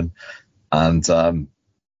ground running. And so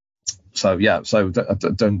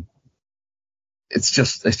don't. It's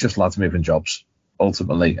just lads moving jobs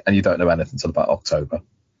ultimately, and you don't know anything until about October.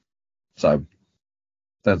 So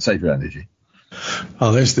don't save your energy.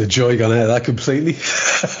 Oh, there's the joy gone out of that completely.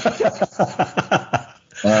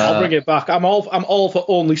 I'll bring it back. I'm all for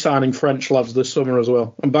only signing French lads this summer as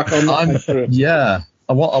well. I'm back on that. Yeah,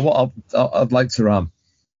 I'd like to.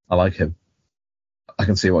 I like him. I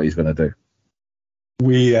can see what he's going to do.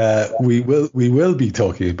 We will be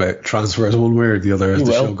talking about transfers one way or the other as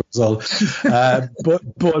the show goes on.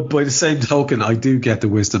 But by the same token, I do get the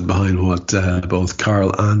wisdom behind what both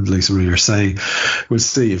Carl and Lisa Marie are saying. We'll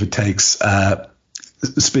see if it takes.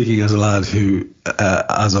 Speaking as a lad who,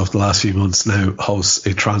 as of the last few months now, hosts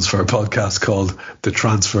a transfer podcast called The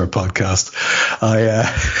Transfer Podcast,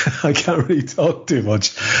 I can't really talk too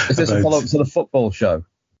much. Is this a follow-up to the football show?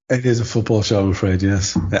 It is a football show, I'm afraid,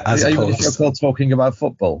 yes. As are you on a show called Talking About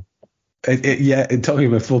Football? Talking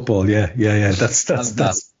about football, yeah. That's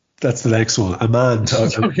the next one. A man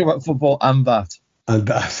talking about football and that. And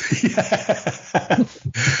that,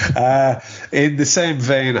 in the same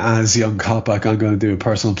vein as Young Copback, I'm going to do a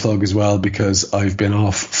personal plug as well, because I've been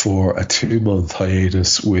off for a 2-month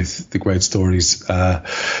hiatus with the Great Stories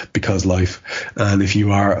Because Life. And if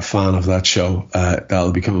you are a fan of that show,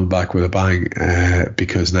 that'll be coming back with a bang,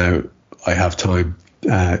 because now I have time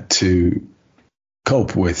to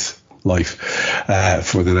cope with life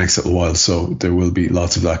for the next little while. So there will be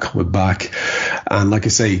lots of that coming back. And like I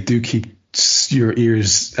say, do keep your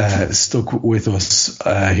ears stuck with us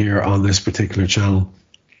here on this particular channel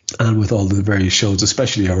and with all the various shows,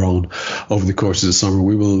 especially our own, over the course of the summer.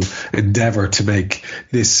 We will endeavour to make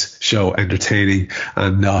this show entertaining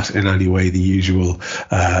and not in any way the usual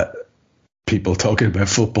people talking about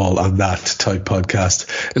football and that type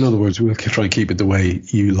podcast. In other words, we'll try and keep it the way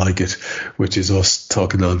you like it, which is us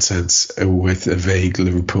talking nonsense with a vague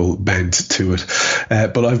Liverpool bent to it.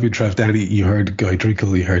 But I've been Trev Downey. You heard Guy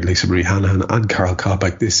Drinkle, you heard Lisa Marie Hanahan and Carol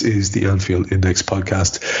Copback. This is the Anfield Index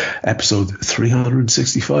podcast, episode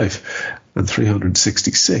 365, and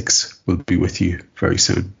 366 will be with you very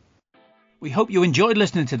soon. We hope you enjoyed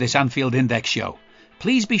listening to this Anfield Index show.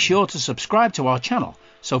 Please be sure to subscribe to our channel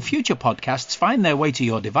so future podcasts find their way to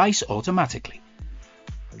your device automatically.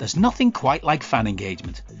 There's nothing quite like fan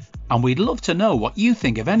engagement, and we'd love to know what you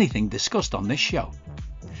think of anything discussed on this show.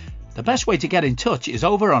 The best way to get in touch is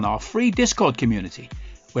over on our free Discord community,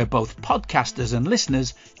 where both podcasters and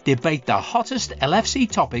listeners debate the hottest LFC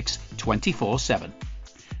topics 24/7.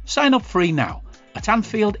 Sign up free now at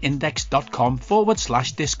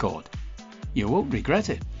AnfieldIndex.com/Discord. You won't regret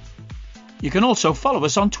it. You can also follow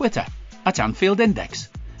us on Twitter at Anfield Index,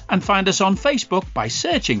 and find us on Facebook by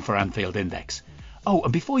searching for Anfield Index. Oh,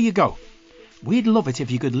 and before you go, we'd love it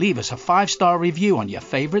if you could leave us a 5-star review on your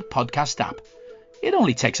favourite podcast app. It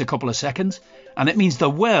only takes a couple of seconds, and it means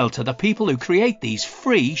the world to the people who create these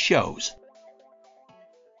free shows.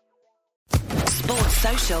 Sports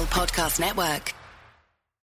Social Podcast Network.